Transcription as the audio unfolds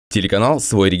Телеканал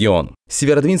 «Свой регион»,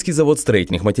 Северодвинский завод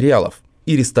строительных материалов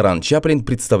и ресторан «Чаплин»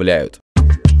 представляют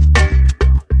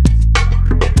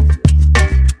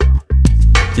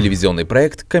телевизионный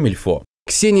проект «Комильфо».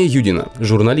 Ксения Юдина,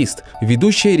 журналист,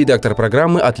 ведущая и редактор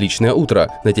программы «Отличное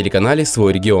утро» на телеканале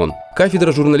 «Свой регион».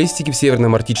 Кафедра журналистики в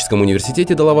Северном Арктическом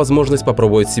университете дала возможность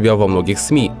попробовать себя во многих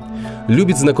СМИ.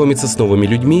 Любит знакомиться с новыми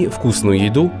людьми, вкусную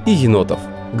еду и енотов.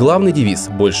 Главный девиз –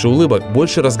 больше улыбок,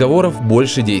 больше разговоров,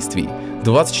 больше действий.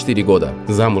 24 года,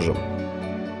 замужем.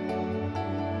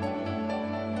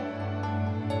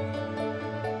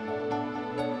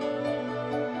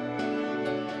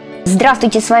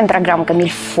 Здравствуйте, с вами программа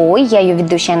 «Комильфо», я ее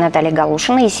ведущая Наталья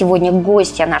Галушина, и сегодня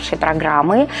гостья нашей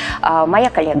программы моя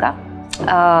коллега,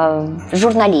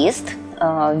 журналист,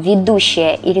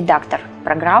 ведущая и редактор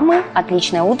программы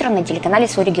 «Отличное утро» на телеканале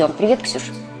 «Свой регион». Привет,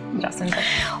 Ксюша. Здравствуйте.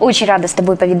 Очень рада с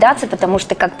тобой повидаться, потому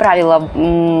что, как правило,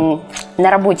 на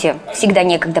работе всегда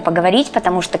некогда поговорить,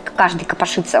 потому что каждый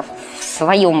копошится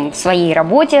в своей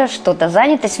работе, что-то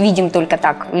занятость, видим только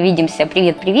так, видимся,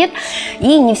 привет-привет,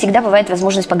 и не всегда бывает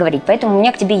возможность поговорить. Поэтому у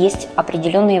меня к тебе есть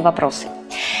определенные вопросы.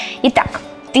 Итак,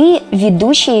 ты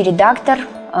ведущий и редактор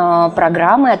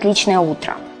программы «Отличное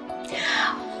утро».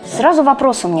 Сразу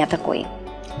вопрос у меня такой.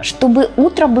 Чтобы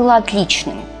утро было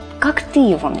отличным, как ты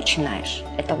его начинаешь,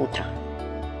 это утро?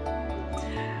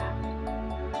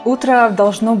 Утро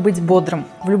должно быть бодрым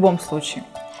в любом случае.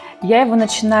 Я его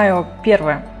начинаю,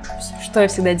 первое, что я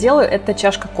всегда делаю, это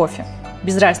чашка кофе.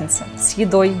 Без разницы, с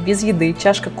едой, без еды.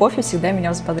 Чашка кофе всегда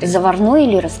меня взбодрит. Заварной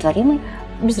или растворимый?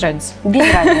 Без разницы.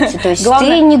 Без разницы, то есть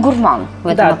ты не гурман в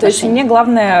этом отношении? Да, то есть мне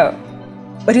главное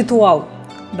ритуал.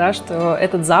 Да, что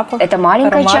этот запах. Это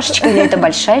маленькая аромат. Чашечка или это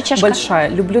большая чашка? Большая.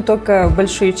 Люблю только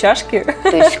большие чашки.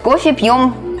 То есть кофе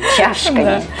пьем чашками.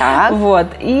 Да. Так. Вот.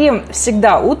 И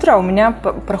всегда утро у меня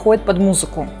проходит под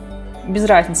музыку. Без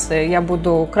разницы. Я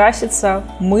буду краситься,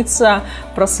 мыться,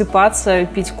 просыпаться,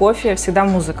 пить кофе. Всегда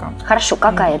музыка. Хорошо.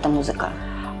 Какая это музыка?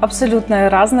 Абсолютно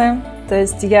разная. То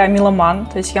есть я меломан.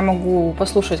 То есть я могу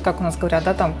послушать, как у нас говорят,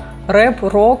 да, там рэп,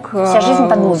 рок. Вся жизнь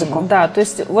под музыку. Да, то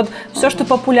есть вот все, что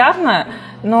популярно,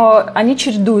 но они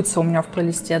чередуются у меня в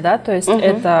плейлисте, да, то есть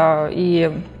это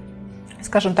и,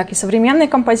 скажем так, и современные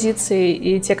композиции,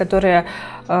 и те, которые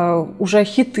уже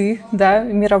хиты, да,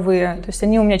 мировые, то есть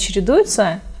они у меня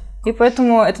чередуются, и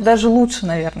поэтому это даже лучше,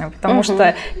 наверное, потому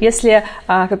что если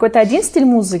какой-то один стиль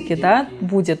музыки, да,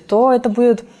 будет, то это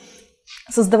будет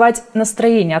создавать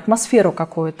настроение, атмосферу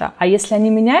какую-то. А если они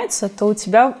меняются, то у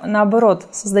тебя, наоборот,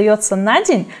 создается на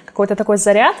день какой-то такой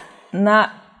заряд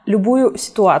на любую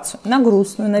ситуацию. На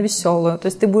грустную, на веселую. То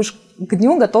есть ты будешь к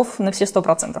дню готов на все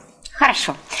 100%.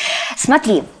 Хорошо.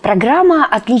 Смотри, программа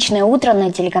 «Отличное утро»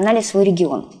 на телеканале «Свой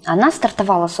регион». Она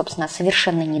стартовала, собственно,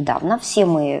 совершенно недавно. Все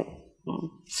мы,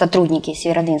 сотрудники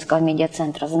Северодвинского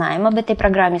медиацентра, знаем об этой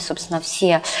программе. Собственно,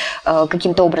 все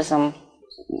каким-то образом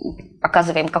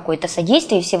оказываем какое-то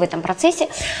содействие, все в этом процессе.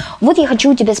 Вот я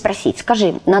хочу у тебя спросить,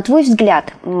 скажи, на твой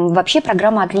взгляд, вообще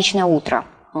программа «Отличное утро»,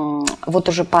 вот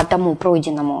уже по тому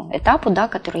пройденному этапу, да,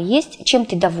 который есть, чем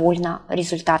ты довольна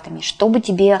результатами, что бы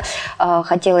тебе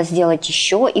хотелось сделать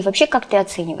еще, и вообще как ты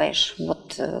оцениваешь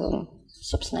вот,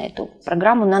 собственно, эту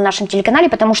программу на нашем телеканале,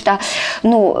 потому что,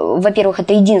 ну, во-первых,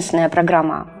 это единственная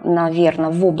программа, наверное,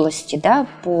 в области, да,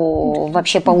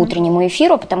 вообще по утреннему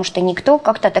эфиру, потому что никто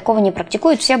как-то такого не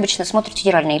практикует, все обычно смотрят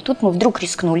федеральные. И тут мы вдруг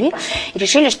рискнули и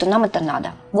решили, что нам это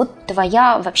надо. Вот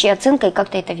твоя вообще оценка и как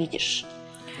ты это видишь?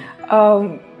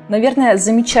 Наверное,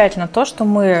 замечательно то, что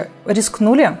мы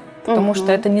рискнули, потому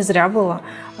что это не зря было.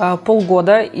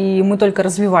 Полгода, и мы только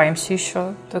развиваемся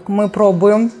еще. Так мы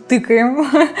пробуем, тыкаем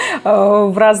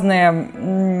в разные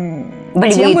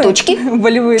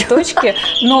болевые точки.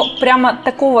 Но прямо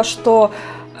такого, что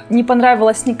не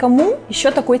понравилось никому,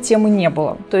 еще такой темы не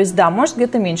было. То есть, да, может,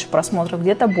 где-то меньше просмотров,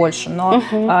 где-то больше, но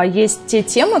есть те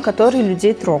темы, которые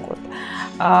людей трогают.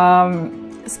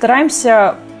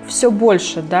 Стараемся все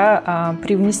больше, да,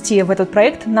 привнести в этот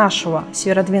проект нашего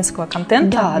северодвинского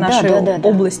контента, нашей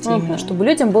области именно, чтобы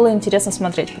людям было интересно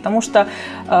смотреть, потому что,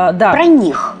 да. Про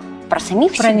них, про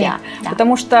самих себя. Них, да.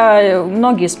 Потому что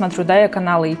многие, смотрю, да, я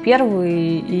каналы и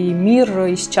Первый, и Мир,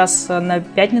 и сейчас на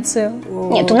Пятнице.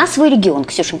 Нет, у нас Свой регион,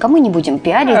 Ксюшенька, мы не будем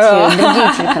пиарить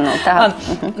другие телеканалы.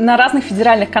 На разных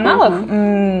федеральных каналах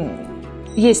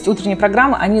есть утренние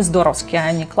программы, они здоровские,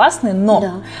 они классные,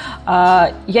 но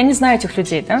я не знаю этих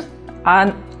людей, да?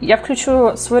 А я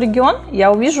включу «Свой регион»,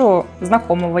 я увижу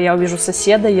знакомого, я увижу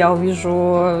соседа, я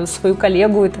увижу свою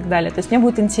коллегу и так далее. То есть мне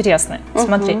будет интересно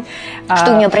смотреть.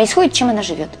 Что у нее происходит, чем она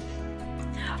живет?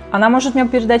 Она может мне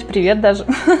передать привет даже.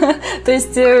 То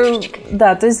есть,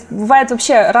 да, то есть бывают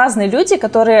вообще разные люди,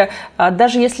 которые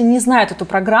даже если не знают эту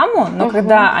программу, но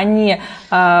когда они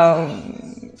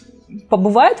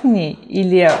побывают в ней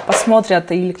или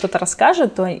посмотрят, или кто-то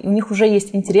расскажет, то у них уже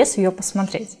есть интерес ее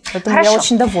посмотреть. Поэтому я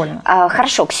очень довольна.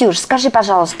 Хорошо, Ксюш, скажи,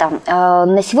 пожалуйста,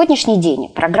 на сегодняшний день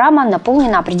программа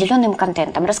наполнена определенным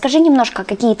контентом. Расскажи немножко,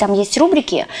 какие там есть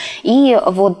рубрики, и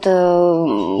вот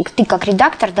ты как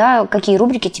редактор, да, какие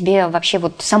рубрики тебе вообще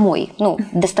вот самой, ну,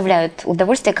 доставляют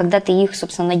удовольствие, когда ты их,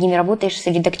 собственно, над ними работаешь,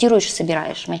 редактируешь,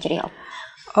 собираешь материал?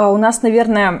 У нас,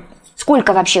 наверное...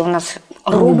 Сколько вообще у нас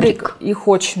рубрик? Их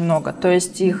очень много, то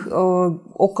есть их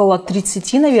около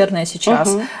 30, наверное,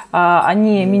 сейчас.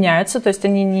 Они меняются, то есть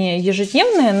они не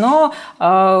ежедневные, но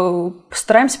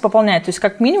стараемся пополнять. То есть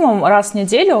как минимум раз в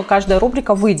неделю каждая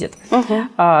рубрика выйдет.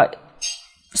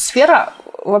 Сфера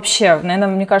вообще, наверное,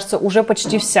 мне кажется, уже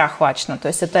почти вся охвачена. То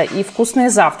есть это и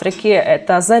вкусные завтраки,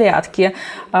 это зарядки,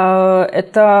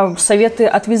 это советы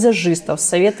от визажистов,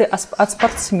 советы от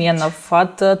спортсменов,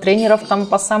 от тренеров там,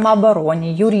 по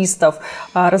самообороне, юристов,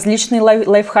 различные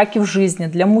лайфхаки в жизни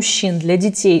для мужчин, для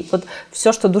детей. Вот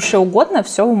все, что душе угодно,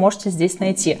 все вы можете здесь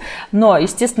найти. Но,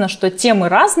 естественно, что темы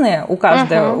разные у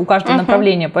каждого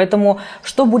направления, поэтому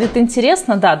что будет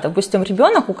интересно, да, допустим,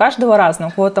 ребенок у каждого разный,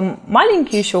 у кого-то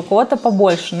маленький еще, у кого-то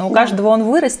побольше. Но у каждого он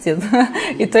вырастет,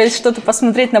 и то есть что-то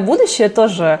посмотреть на будущее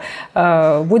тоже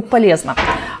будет полезно.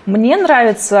 Мне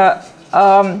нравится,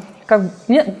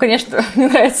 конечно, мне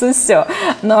нравится все,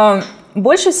 но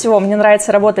больше всего мне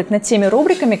нравится работать над теми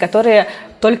рубриками, которые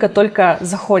только-только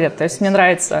заходят. То есть мне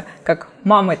нравится как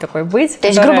мамой такой быть. То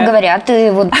есть, грубо говоря, ты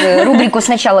вот рубрику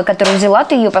сначала, которую взяла,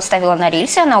 ты ее поставила на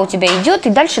рельсы, она у тебя идет, и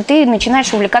дальше ты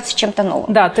начинаешь увлекаться чем-то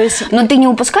новым. Да, то есть... Но ты не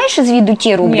упускаешь из виду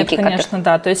те рубрики? Нет, конечно,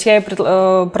 да. То есть я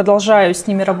продолжаю с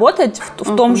ними работать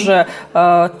в том же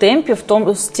темпе,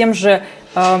 с тем же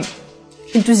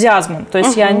энтузиазмом. То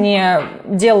есть я не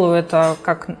делаю это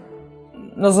как...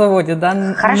 на заводе, да?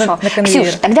 Хорошо. На конвейере.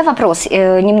 Ксюш, тогда вопрос,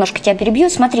 немножко тебя перебью.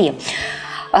 Смотри,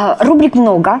 рубрик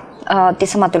много, ты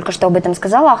сама только что об этом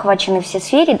сказала, охвачены все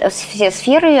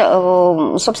сферы,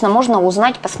 собственно, можно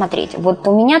узнать, посмотреть. Вот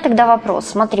у меня тогда вопрос,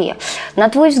 смотри, на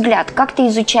твой взгляд, как ты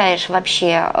изучаешь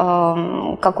вообще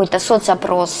какой-то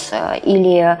соцопрос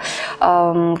или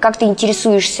как ты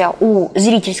интересуешься у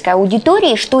зрительской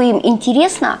аудитории, что им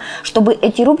интересно, чтобы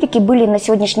эти рубрики были на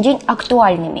сегодняшний день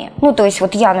актуальными? Ну, то есть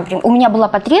вот я, например, у меня была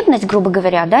потребность, грубо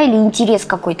говоря, да, или интерес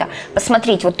какой-то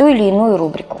посмотреть вот ту или иную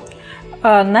рубрику.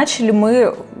 Начали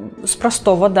мы с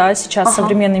простого, да, сейчас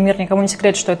современный мир, никому не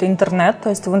секрет, что это интернет,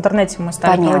 то есть в интернете мы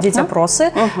стали проводить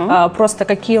опросы, просто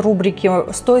какие рубрики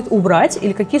стоит убрать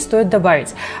или какие стоит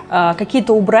добавить.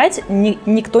 Какие-то убрать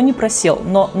никто не просил,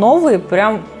 но новые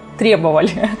прям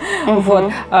требовали.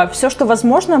 Вот. Все, что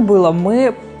возможно было,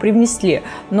 мы привнесли,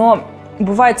 но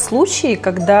бывают случаи,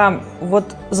 когда вот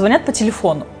звонят по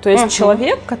телефону. То есть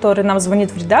человек, который нам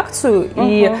звонит в редакцию,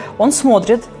 и он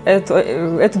смотрит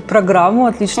эту программу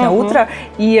 «Отличное утро»,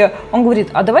 и он говорит,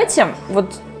 а давайте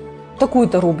вот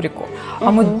такую-то рубрику. А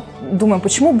мы думаем,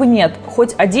 почему бы нет?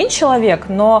 Хоть один человек,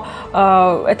 но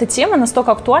эта тема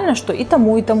настолько актуальна, что и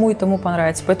тому, и тому, и тому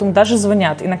понравится. Поэтому даже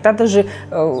звонят. Иногда даже...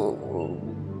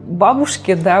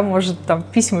 бабушки, да, может, там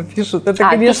письма пишут. Это,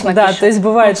 конечно, да, то есть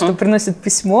бывает, что приносят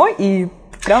письмо и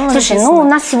прямо Слушай, написано. ну у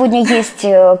нас сегодня есть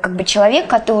как бы человек,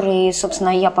 который, собственно,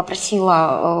 я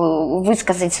попросила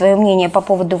высказать свое мнение по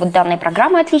поводу вот данной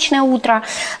программы «Отличное утро».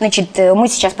 Значит, мы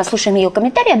сейчас послушаем ее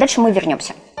комментарий, а дальше мы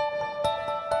вернемся.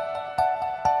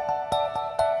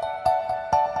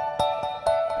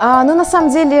 Ну, на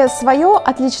самом деле, свое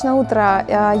 «Отличное утро»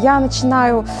 я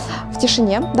начинаю в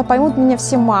тишине. Да поймут меня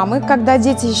все мамы, когда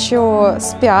дети еще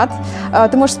спят.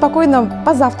 Ты можешь спокойно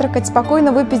позавтракать,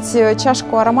 спокойно выпить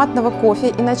чашку ароматного кофе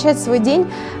и начать свой день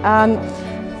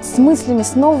с мыслями,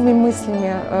 с новыми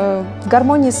мыслями, в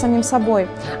гармонии с самим собой.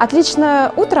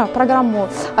 «Отличное утро», программу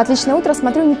 «Отличное утро»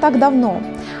 смотрю не так давно.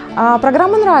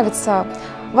 Программа нравится.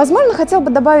 Возможно, хотел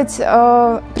бы добавить,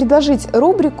 предложить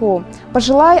рубрику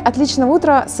 «Пожелай отличного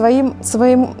утра своим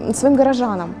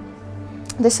горожанам»,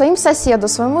 то есть своим соседу,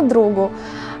 своему другу,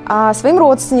 своим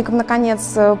родственникам,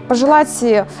 наконец, пожелать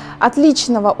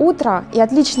отличного утра и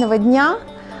отличного дня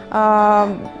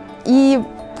и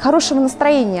хорошего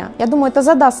настроения. Я думаю, это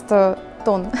задаст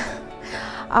тон.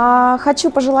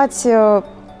 Хочу пожелать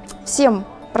всем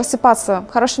просыпаться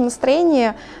в хорошем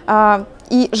настроении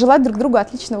и желать друг другу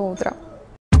отличного утра.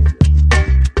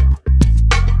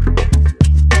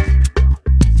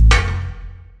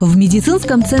 В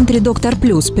медицинском центре «Доктор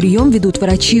Плюс» прием ведут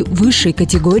врачи высшей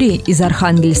категории из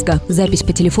Архангельска. Запись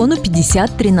по телефону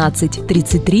 50 13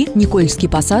 33, Никольский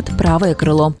посад, правое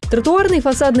крыло. Тротуарная и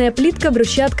фасадная плитка,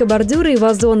 брусчатка, бордюры и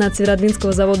вазоны от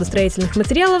Северодвинского завода строительных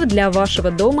материалов для вашего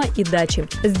дома и дачи.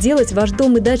 Сделать ваш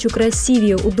дом и дачу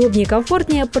красивее, удобнее,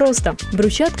 комфортнее просто.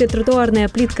 Брусчатка и тротуарная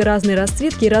плитка разной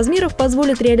расцветки и размеров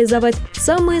позволят реализовать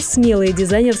самые смелые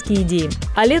дизайнерские идеи.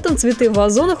 А летом цветы в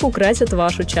вазонах украсят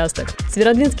ваш участок.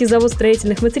 Северодвинский завод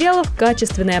строительных материалов –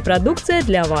 качественная продукция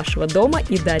для вашего дома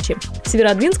и дачи.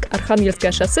 Северодвинск,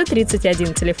 Архангельское шоссе,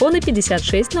 31, телефоны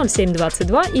 56 07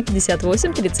 22 и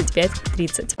 58 35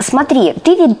 30. Смотри,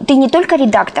 ты не только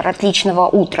редактор «Отличного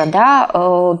утра»,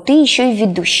 да, ты еще и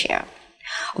ведущая.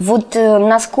 Вот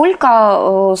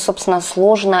насколько, собственно,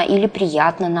 сложно или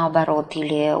приятно, наоборот,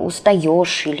 или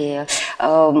устаешь, или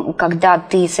когда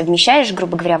ты совмещаешь,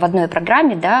 грубо говоря, в одной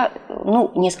программе, да,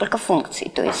 ну, несколько функций.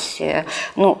 То есть,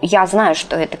 ну, я знаю,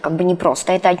 что это как бы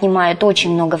непросто, это отнимает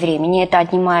очень много времени, это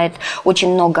отнимает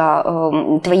очень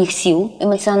много твоих сил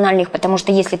эмоциональных, потому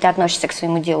что если ты относишься к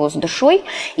своему делу с душой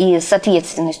и с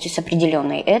ответственностью, с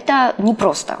определенной, это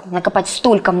непросто. Накопать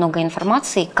столько много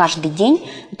информации каждый день,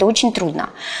 это очень трудно.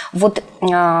 Вот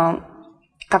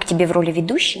как тебе в роли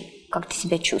ведущей, как ты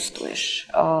себя чувствуешь,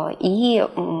 и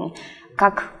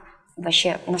как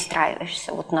вообще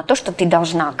настраиваешься вот на то, что ты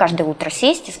должна каждое утро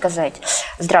сесть и сказать: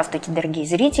 здравствуйте, дорогие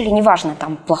зрители, неважно,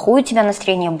 там, плохое у тебя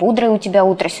настроение, бодрое у тебя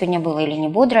утро сегодня было или не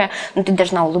бодрое, но ты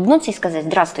должна улыбнуться и сказать: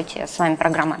 здравствуйте, с вами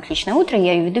программа «Отличное утро»,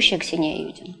 я ее ведущая Ксения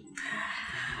Юдина.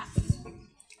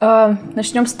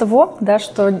 Начнем с того, да,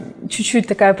 что чуть-чуть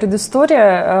такая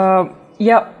предыстория.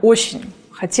 Я очень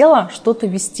хотела что-то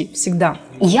вести всегда.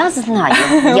 Я знаю.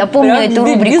 Я помню эту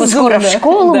рубрику «Скоро в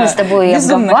школу», мы с тобой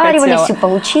разговаривали, все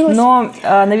получилось. Но,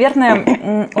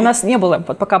 наверное, у нас не было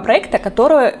пока проекта,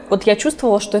 который вот я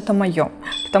чувствовала, что это мое.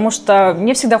 Потому что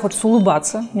мне всегда хочется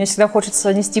улыбаться, мне всегда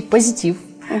хочется нести позитив,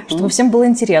 чтобы всем было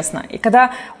интересно. И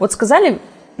когда вот сказали,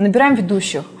 набираем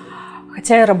ведущих,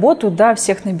 хотя я работаю, да,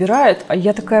 всех набирают, а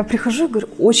я такая прихожу и говорю: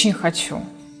 очень хочу.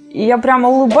 И я прямо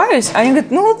улыбаюсь, а они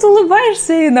говорят: ну вот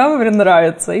улыбаешься, и нам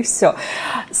нравится, и все.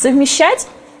 Совмещать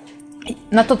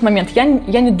на тот момент я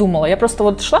не думала, я просто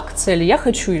вот шла к цели, я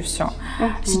хочу, и все.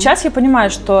 Сейчас я понимаю,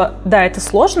 что да, это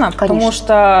сложно, потому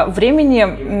что времени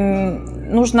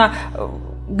нужно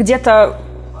где-то,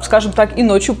 скажем так, и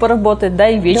ночью поработать, да,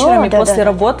 и вечером, и после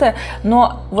работы.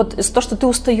 Но вот из-за того, что ты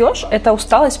устаешь, эта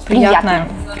усталость приятная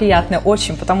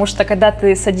очень, потому что когда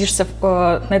ты садишься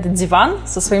на этот диван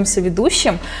со своим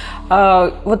соведущим,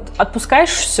 вот отпускаешь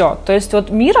все, то есть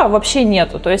вот мира вообще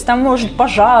нету, то есть там может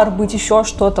пожар быть, еще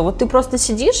что-то, вот ты просто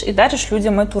сидишь и даришь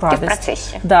людям эту радость. Ты в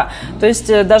процессе. Да, то есть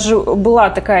даже была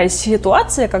такая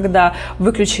ситуация, когда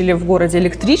выключили в городе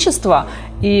электричество,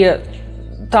 и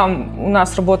там у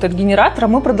нас работает генератор, а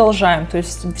мы продолжаем. То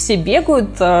есть все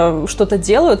бегают, что-то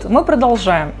делают, мы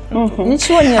продолжаем.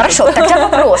 Ничего нет. Хорошо, тогда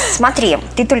вопрос. Смотри,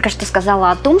 ты только что сказала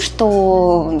о том,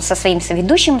 что со своим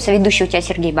соведущий у тебя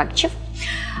Сергей Бакичев.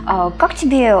 Как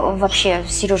тебе вообще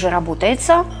с Сережей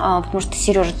работается? Потому что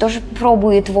Сережа тоже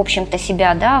пробует, в общем-то,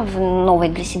 себя, да, в новой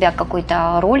для себя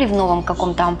какой-то роли, в новом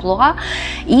каком-то амплуа.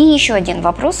 И еще один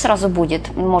вопрос сразу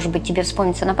будет, может быть, тебе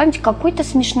вспомнится на память, какой-то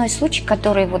смешной случай,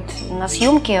 который вот на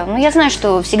съемке, ну, я знаю,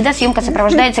 что всегда съемка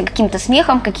сопровождается каким-то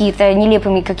смехом, какими-то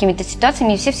нелепыми какими-то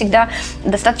ситуациями, и все всегда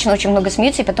достаточно очень много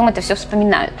смеются, и потом это все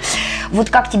вспоминают.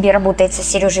 Вот как тебе работается с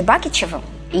Сережей Бакичевым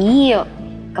и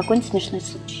какой-нибудь смешной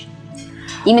случай?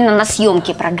 Именно на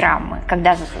съемке программы,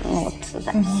 когда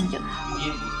запись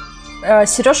идет.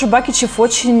 Сережа Бакичев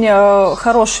очень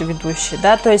хороший ведущий,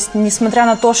 да, то есть несмотря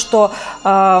на то, что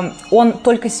он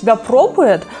только себя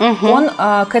пробует, он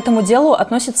к этому делу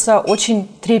относится очень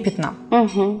трепетно.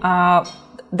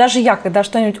 Даже я, когда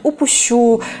что-нибудь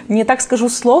упущу, не так скажу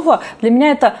слово, для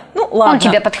меня это, ну ладно. Он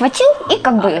тебя подхватил и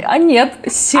как бы... Нет,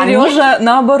 Сережа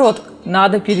наоборот.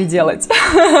 Надо переделать.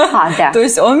 Да. То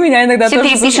есть он меня иногда все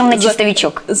тоже перепишем на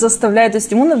чистовичок. Заставляет. То есть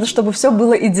ему надо, чтобы все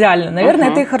было идеально. Наверное,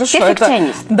 это и хорошо.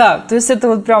 Перфекционист. Да, то есть это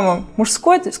вот прямо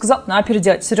мужской. Ты сказал, надо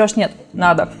переделать. Сереж, нет,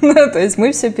 надо. То есть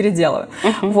мы все переделываем.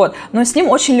 Вот. Но с ним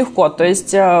очень легко. То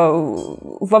есть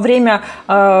во время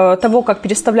того, как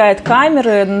переставляет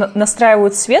камеры,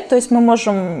 настраивают свет, то есть мы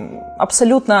можем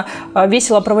абсолютно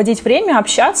весело проводить время,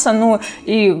 общаться. Ну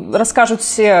и расскажут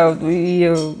все,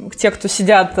 и те, кто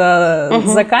сидят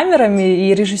за камерами,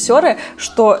 и режиссеры,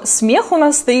 что смех у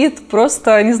нас стоит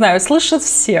просто, не знаю, слышат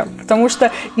все, потому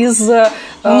что из...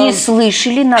 Не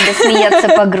слышали, надо смеяться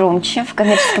погромче, в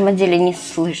коммерческом отделе не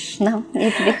слышно,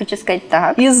 я тебе хочу сказать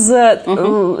так. Из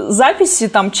записи,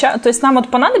 там, то есть нам вот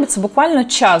понадобится буквально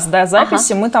час, да,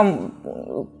 записи, мы там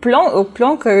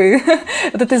пленкой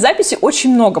от этой записи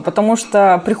очень много, потому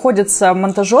что приходится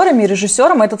монтажерам и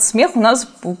режиссерам этот смех у нас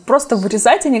просто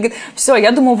вырезать. Они говорят: все,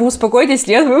 я думал, вы успокоитесь,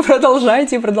 нет, вы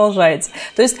продолжаете и продолжаете.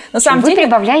 То есть, на самом деле... Вы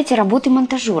прибавляете работы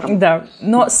монтажерам. Да,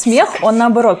 но смех, он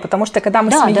наоборот, потому что когда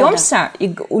мы смеемся,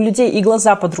 и у людей и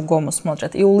глаза по-другому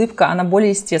смотрят, и улыбка, она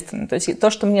более естественная. То есть то,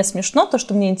 что мне смешно, то,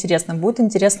 что мне интересно, будет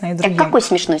интересно и другим. Так какой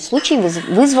смешной случай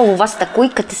вызвал у вас такой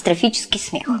катастрофический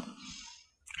смех?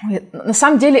 На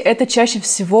самом деле это чаще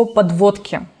всего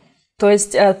подводки. То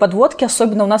есть подводки,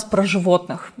 особенно у нас про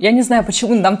животных. Я не знаю,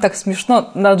 почему нам так смешно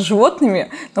над животными,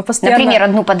 но постоянно... Например,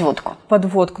 одну подводку.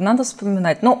 Подводку, надо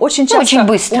вспоминать. Но очень часто очень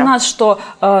быстро. У нас, что,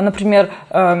 например,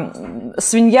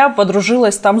 свинья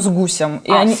подружилась там с гусем.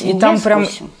 И там прям...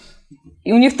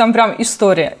 И у них там прям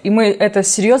история. И мы это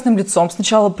серьезным лицом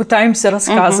сначала пытаемся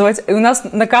рассказывать, и у нас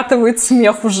накатывает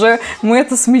смех уже, мы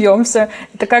это смеемся.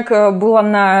 Это как было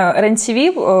на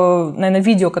РЕН-ТВ, наверное,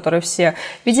 видео, которое все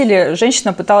видели.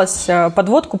 Женщина пыталась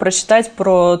подводку прочитать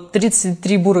про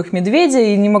 33 бурых медведя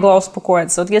и не могла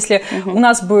успокоиться. Вот если у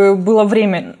нас бы было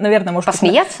время, наверное, может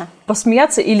посмеяться?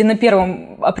 Посмеяться или на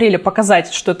 1 апреля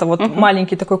показать, что это вот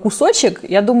маленький такой кусочек,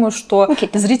 я думаю, что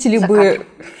зрители бы...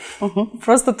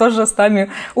 Просто тоже с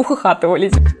нами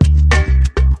ухахатывались.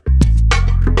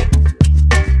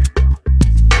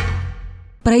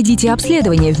 Пройдите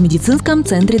обследование в медицинском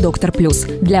центре «Доктор Плюс».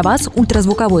 Для вас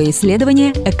ультразвуковое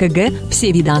исследование, ЭКГ,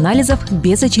 все виды анализов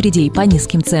без очередей по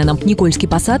низким ценам. Никольский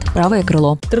посад, правое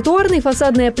крыло. Тротуарная и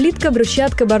фасадная плитка,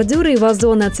 брусчатка, бордюры и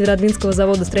вазоны от Северодвинского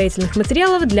завода строительных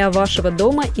материалов для вашего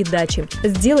дома и дачи.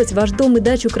 Сделать ваш дом и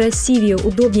дачу красивее,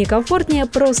 удобнее, комфортнее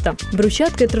просто.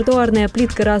 Брусчатка и тротуарная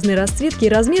плитка разной расцветки и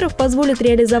размеров позволят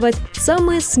реализовать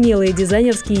самые смелые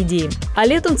дизайнерские идеи. А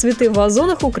летом цветы в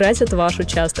вазонах украсят ваш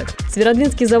участок.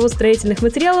 Северодвинский завод строительных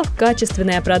материалов –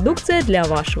 качественная продукция для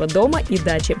вашего дома и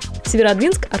дачи.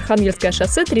 Северодвинск, Архангельское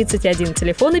шоссе, 31,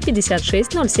 телефоны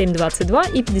 56 07 22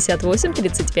 и 58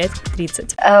 35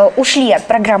 30. Ушли от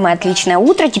программы «Отличное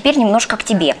утро», теперь немножко к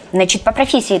тебе. Значит, по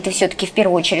профессии ты все-таки в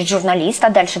первую очередь журналист, а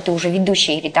дальше ты уже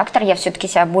ведущая и редактор. Я все-таки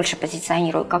себя больше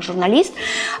позиционирую как журналист.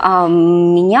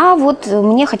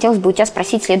 Мне хотелось бы у тебя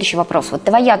спросить следующий вопрос. Вот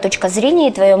твоя точка зрения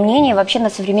и твое мнение вообще на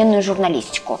современную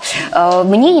журналистику.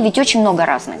 Мнений ведь очень много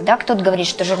разных, да, кто-то говорит,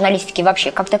 что журналистики вообще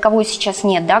как таковой сейчас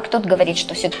нет, да, кто-то говорит,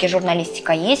 что все-таки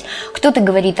журналистика есть, кто-то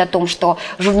говорит о том, что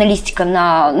журналистика,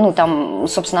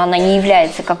 собственно, она не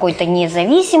является какой-то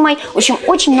независимой. В общем,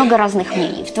 очень много разных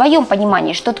мнений. В твоем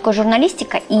понимании, что такое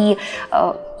журналистика и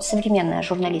современная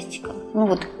журналистика?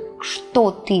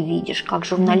 Что ты видишь как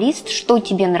журналист, что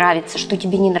тебе нравится, что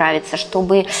тебе не нравится,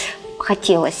 чтобы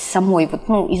хотелось самой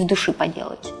из души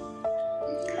поделать?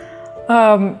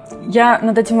 Я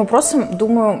над этим вопросом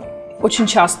думаю очень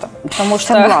часто,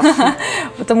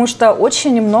 потому что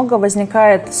очень много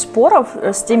возникает споров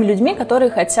с теми людьми,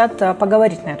 которые хотят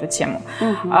поговорить на эту тему.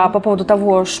 По поводу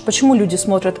того, почему люди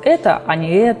смотрят это, а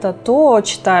не это, то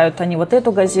читают, а не вот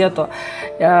эту газету.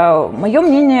 Мое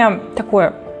мнение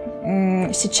такое.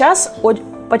 Сейчас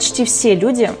почти все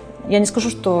люди, я не скажу,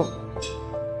 что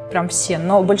прям все,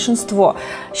 но большинство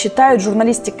считают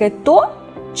журналистикой то,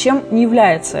 чем не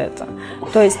является это.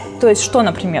 То есть что,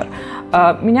 например,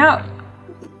 меня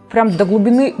прям до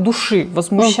глубины души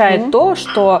возмущает то,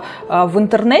 что в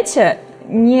интернете,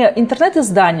 не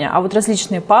интернет-издания, а вот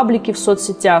различные паблики в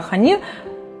соцсетях, они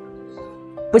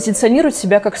позиционируют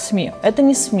себя как СМИ. Это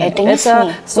не СМИ. Это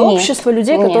сообщество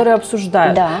людей, которые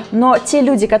обсуждают. Да. Но те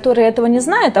люди, которые этого не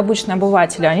знают, обычные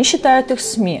обыватели, они считают их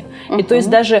СМИ. И то есть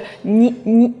даже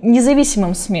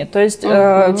независимым СМИ. То есть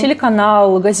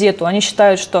телеканал, газету, они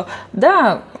считают, что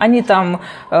да, они там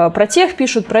про тех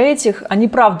пишут, про этих, они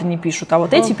правду не пишут, а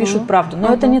вот эти пишут правду.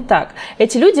 Но это не так.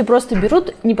 Эти люди просто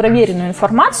берут непроверенную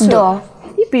информацию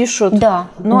и пишут.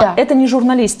 Но это не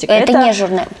журналистика. Это не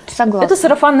журналистика, согласна. Это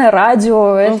сарафанное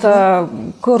радио, это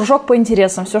кружок по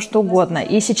интересам, все что угодно.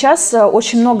 И сейчас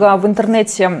очень много в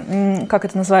интернете, как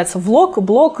это называется, блог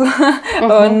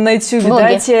на YouTube,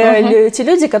 да, те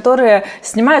люди, которые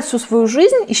снимают всю свою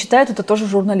жизнь и считают это тоже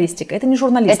журналистикой. Это не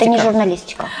журналистика. Это не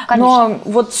журналистика, конечно. Но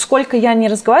вот сколько я не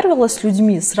разговаривала с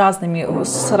людьми, с разными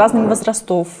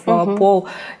возрастов, пол,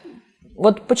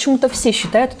 вот почему-то все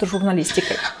считают это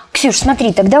журналистикой. Ксюш,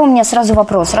 смотри, тогда у меня сразу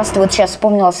вопрос. Раз ты вот сейчас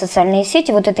вспомнила социальные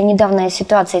сети, вот эта недавняя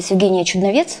ситуация с Евгенией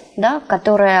Чудновец, да,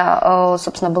 которая,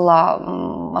 собственно, была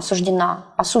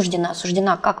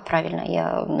осуждена, как правильно,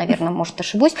 я, наверное, может,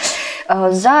 ошибусь,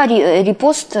 за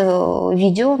репост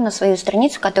видео на свою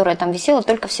страницу, которая там висела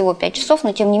только всего 5 часов,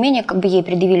 но, тем не менее, как бы ей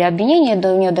предъявили обвинение,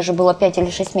 да, у нее даже было 5 или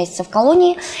 6 месяцев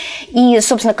колонии, и,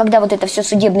 собственно, когда вот это все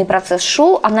судебный процесс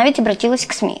шел, она ведь обратилась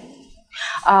к СМИ.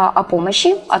 о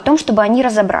помощи, о том, чтобы они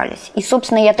разобрались. И,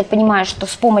 собственно, я так понимаю, что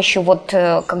с помощью вот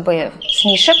как бы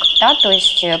СМИшек, да, то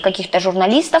есть каких-то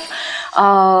журналистов,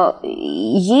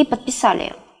 ей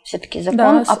подписали все-таки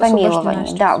закон о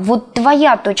помиловании. Да, вот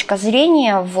твоя точка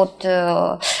зрения вот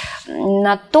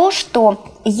на то, что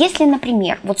если,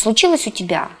 например, вот случилось у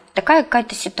тебя такая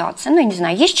какая-то ситуация, ну, я не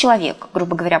знаю, есть человек,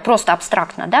 грубо говоря, просто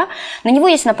абстрактно, да, на него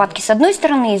есть нападки с одной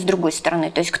стороны и с другой стороны,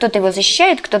 то есть кто-то его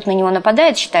защищает, кто-то на него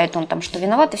нападает, считает он там, что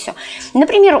виноват и все.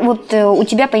 Например, вот у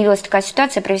тебя появилась такая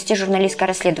ситуация, провести журналистское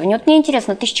расследование. Вот мне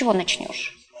интересно, ты с чего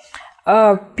начнешь?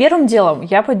 Первым делом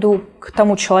я пойду к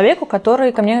тому человеку,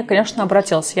 который ко мне, конечно,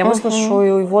 обратился. Я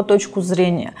выслушаю его точку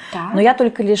зрения, но я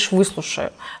только лишь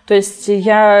выслушаю. То есть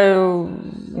я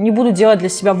не буду делать для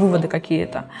себя выводы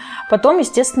какие-то. Потом,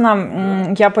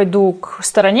 естественно, я пойду к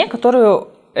стороне, которую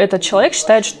этот человек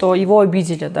считает, что его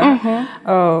обидели.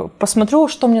 Да? Посмотрю,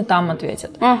 что мне там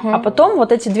ответят. А потом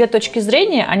вот эти две точки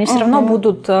зрения, они все равно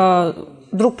будут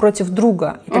друг против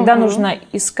друга. И тогда нужно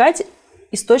искать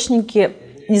источники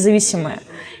независимые.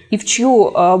 И в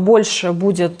чью больше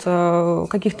будет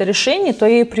каких-то решений, то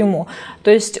я и приму.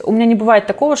 То есть у меня не бывает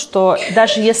такого, что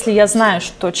даже если я знаю,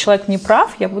 что человек не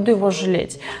прав, я буду его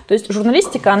жалеть. То есть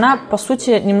журналистика, она, по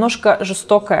сути, немножко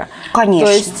жестокая. Конечно.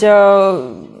 То есть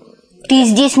ты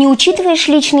здесь не учитываешь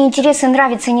личные интересы,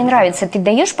 нравится, не нравится. Ты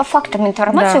даешь по фактам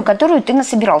информацию, которую ты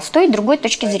насобирал с той и другой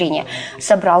точки зрения.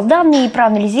 Собрал данные,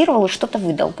 проанализировал и что-то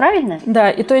выдал. Правильно? Да,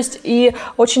 и то есть и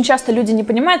очень часто люди не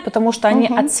понимают, потому что они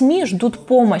от СМИ ждут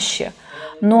помощи.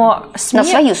 Но СМИ... На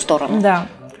свою сторону. Да.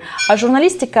 А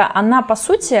журналистика, она, по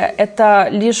сути, это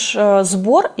лишь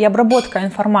сбор и обработка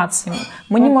информации.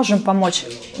 Мы не можем помочь.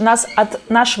 У нас от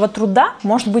нашего труда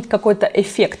может быть какой-то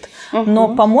эффект, но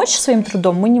помочь своим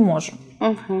трудом мы не можем.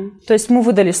 То есть мы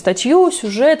выдали статью,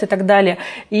 сюжет и так далее.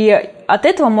 И от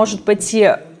этого может пойти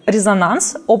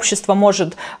резонанс, общество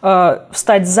может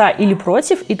встать за или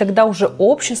против, и тогда уже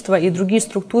общество и другие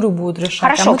структуры будут решать.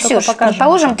 Хорошо, Ксюш,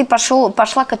 предположим, ты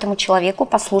пошла к этому человеку,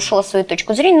 послушала свою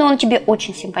точку зрения, но он тебе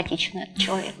очень симпатичный, этот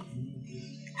человек.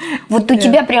 Вот у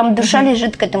тебя прям душа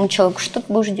лежит к этому человеку. Что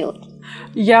ты будешь делать?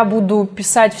 Я буду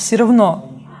писать все равно,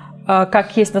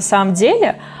 как есть на самом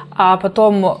деле, а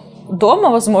потом дома,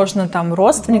 возможно, там,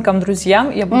 родственникам,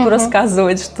 друзьям я буду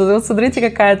рассказывать, что вот смотрите,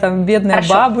 какая там бедная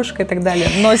бабушка и так далее.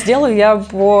 Но сделаю я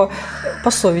по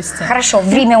совести. Хорошо,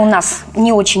 время у нас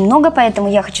не очень много, поэтому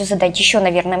я хочу задать еще,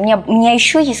 наверное, у меня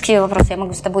еще есть вопросы, я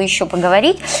могу с тобой еще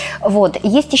поговорить. Вот,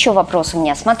 есть еще вопрос у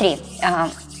меня. Смотри,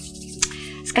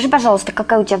 скажи, пожалуйста,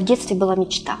 какая у тебя в детстве была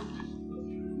мечта?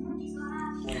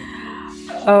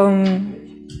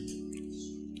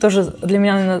 Тоже для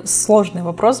меня, наверное, сложный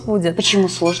вопрос будет. Почему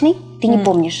сложный? Ты не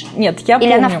помнишь? Нет, я помню.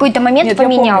 Или она в какой-то момент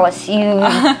поменялась и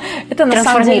это на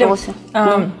самом деле,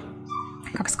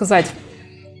 как сказать,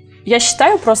 я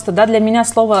считаю просто, да, для меня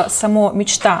слово само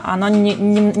мечта, оно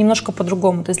немножко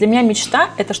по-другому. То есть для меня мечта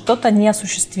 – это что-то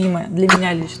неосуществимое для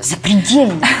меня лично.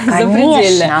 Запредельно,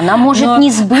 конечно, она может не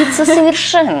сбыться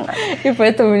совершенно. И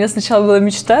поэтому у меня сначала была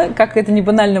мечта, как это не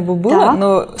банально бы было,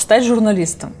 но стать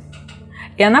журналистом.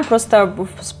 И она просто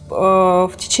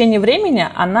в течение времени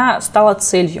она стала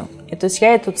целью. И то есть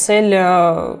я этой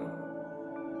цели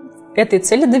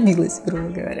добилась, грубо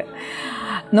говоря.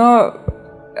 Но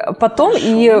потом,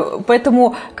 и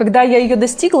поэтому, когда я ее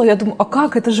достигла, я думаю, а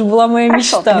как? Это же была моя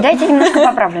мечта. Хорошо, тогда я тебя немножко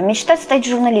поправлю. Мечта стать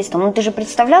журналистом. Ну, ты же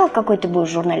представляла, какой ты будешь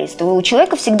журналист? У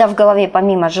человека всегда в голове,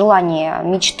 помимо желания,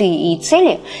 мечты и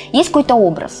цели, есть какой-то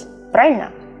образ. Правильно?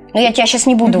 Но я тебя сейчас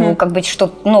не буду как бы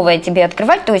что-то новое тебе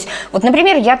открывать. То есть, вот,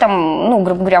 например, я там, ну,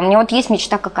 грубо говоря, у меня вот есть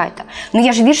мечта какая-то. Но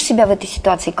я же вижу себя в этой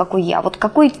ситуации, какой я. Вот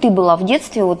какой ты была в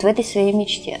детстве вот в этой своей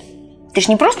мечте? Ты же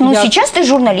не просто, сейчас ты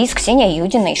журналист, Ксения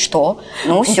Юдина, и что?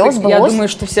 Ну, все, сбылось. Я думаю,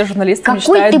 что все журналисты мечтают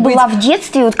быть... Какой ты была в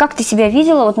детстве, вот как ты себя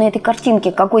видела вот на этой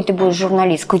картинке, какой ты будешь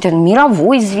журналист? Какой-то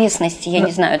мировой известности, я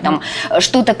не знаю, там,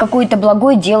 что-то, какое-то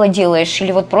благое дело делаешь,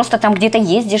 или вот просто там где-то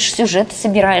ездишь, сюжеты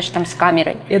собираешь там с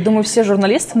камерой. Я думаю, все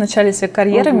журналисты в начале своей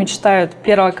карьеры мечтают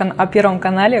о Первом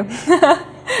канале.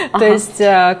 То есть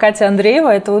Катя Андреева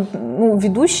 – это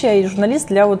ведущая и журналист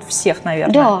для вот всех,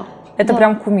 наверное. Да. Это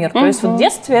прям кумир. То есть вот в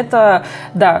детстве это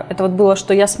вот было,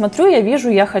 что я смотрю, я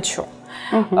вижу, я хочу.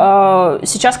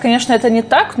 Сейчас, конечно, это не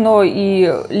так, но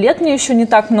и лет мне еще не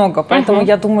так много, поэтому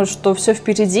я думаю, что все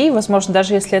впереди, и, возможно,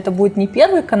 даже если это будет не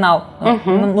Первый канал,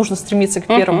 нужно стремиться к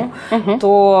первому,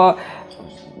 то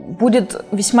будет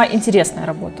весьма интересная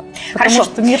работа. Потому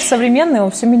что мир современный,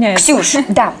 он все меняется. Ксюш,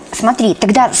 да, смотри,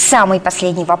 тогда самый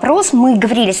последний вопрос. Мы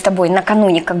говорили с тобой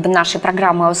накануне как бы нашей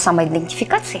программы о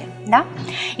самоидентификации, да,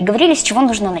 и говорили, с чего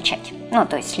нужно начать. Ну,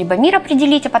 то есть, либо мир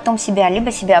определить, а потом себя,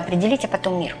 либо себя определить, а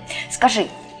потом мир. Скажи,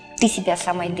 Ты себя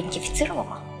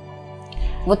самоидентифицировала?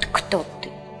 Вот кто ты?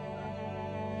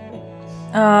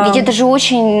 Ведь это же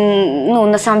очень, ну,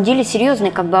 на самом деле,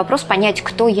 серьезный как бы вопрос, понять,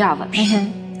 кто я вообще.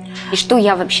 И что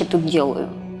я вообще тут делаю.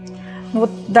 Вот,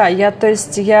 да, то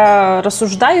есть я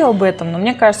рассуждаю об этом, но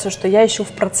мне кажется, что я еще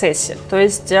в процессе. То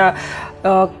есть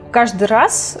каждый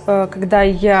раз, когда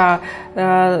я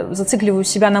зацикливаю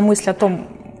себя на мысли о том,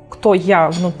 кто я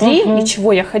внутри и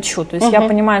чего я хочу. То есть я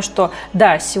понимаю, что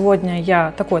да, сегодня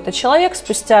я такой-то человек,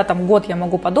 спустя там год я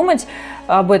могу подумать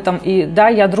об этом, и да,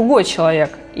 я другой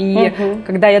человек. И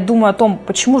когда я думаю о том,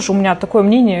 почему же у меня такое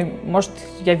мнение, может,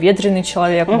 я ветреный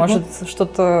человек, может,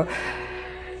 что-то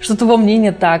во мне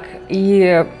не так.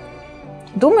 И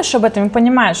думаешь об этом и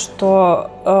понимаешь,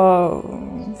 что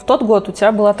в тот год у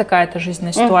тебя была такая-то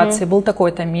жизненная ситуация, был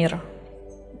такой-то мир,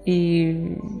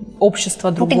 и общество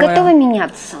другое. Ты готова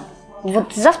меняться?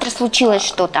 Вот завтра случилось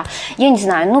что-то, я не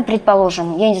знаю, ну,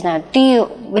 предположим, я не знаю, ты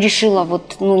решила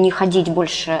вот, ну, не ходить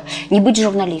больше, не быть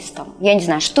журналистом, я не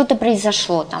знаю, что-то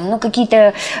произошло там, ну,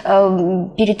 какие-то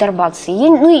переторбации,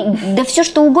 да все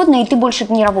что угодно, и ты больше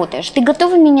не работаешь. Ты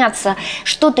готова меняться,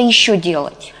 что-то еще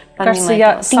делать? Кажется,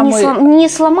 ты не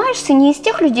сломаешься, не из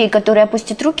тех людей, которые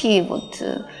опустят руки и вот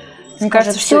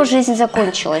скажут, все, жизнь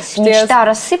закончилась, мечта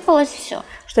рассыпалась, все.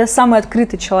 Что я самый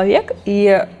открытый человек,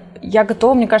 и я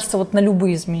готова, мне кажется, вот на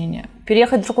любые изменения.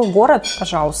 Переехать в другой город,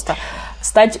 пожалуйста.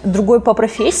 Стать другой по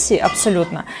профессии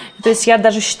абсолютно. То есть я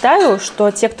даже считаю,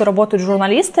 что те, кто работают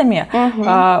журналистами,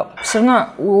 все равно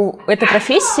у этой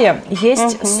профессии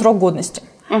есть срок годности.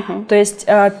 То есть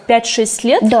 5-6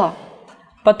 лет. Да.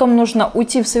 Потом нужно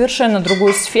уйти в совершенно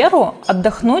другую сферу,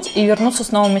 отдохнуть и вернуться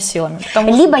с новыми силами.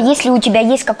 Либо если у тебя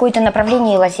есть какое-то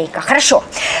направление и лазейка. Хорошо,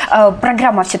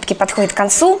 программа все-таки подходит к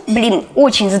концу. Блин,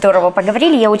 очень здорово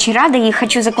поговорили, я очень рада. И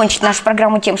хочу закончить нашу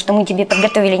программу тем, что мы тебе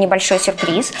подготовили небольшой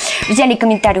сюрприз. Взяли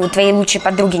комментарий у твоей лучшей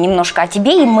подруги немножко о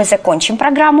тебе, и мы закончим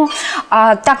программу.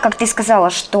 Так как ты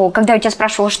сказала, что когда я тебя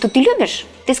спрашивала, что ты любишь,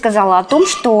 ты сказала о том,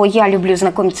 что я люблю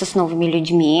знакомиться с новыми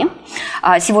людьми.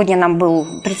 Сегодня нам был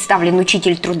представлен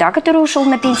учитель труда, который ушел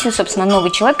на пенсию, собственно,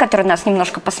 новый человек, который нас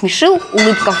немножко посмешил,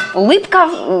 улыбка,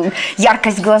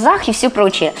 яркость в глазах и все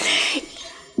прочее.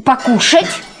 Покушать,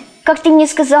 как ты мне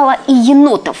сказала, и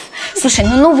енотов. Слушай,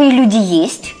 ну новые люди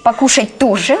есть, покушать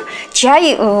тоже,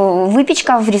 чай,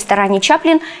 выпечка в ресторане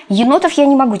Чаплин. Енотов я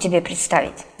не могу тебе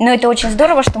представить. Но это очень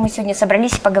здорово, что мы сегодня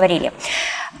собрались и поговорили.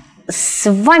 С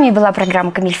вами была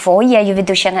программа «Комильфо», я ее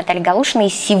ведущая Наталья Галушина, и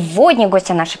сегодня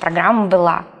гостья нашей программы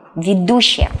была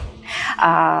ведущая,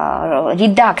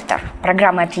 редактор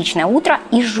программы «Отличное утро»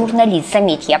 и журналист.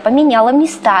 Заметьте, я поменяла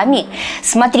местами.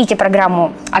 Смотрите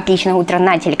программу «Отличное утро»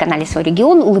 на телеканале «Свой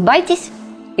регион», улыбайтесь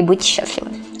и будьте счастливы.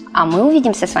 А мы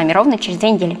увидимся с вами ровно через 2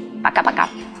 недели. Пока-пока.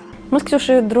 Мы с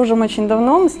Ксюшей дружим очень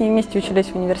давно, мы с ней вместе учились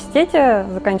в университете,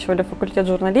 заканчивали факультет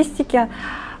журналистики.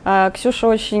 Ксюша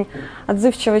очень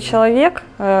отзывчивый человек,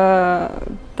 та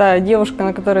девушка,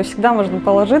 на которую всегда можно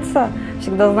положиться,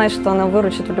 всегда знать, что она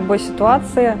выручит в любой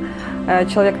ситуации,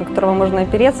 человек, на которого можно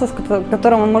опереться, к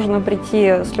которому можно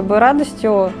прийти с любой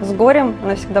радостью, с горем,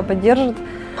 она всегда поддержит,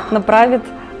 направит,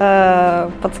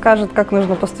 подскажет, как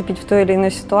нужно поступить в той или иной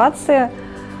ситуации.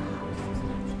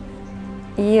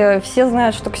 И все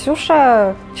знают, что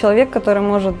Ксюша – человек, который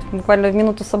может буквально в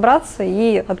минуту собраться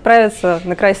и отправиться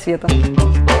на край света.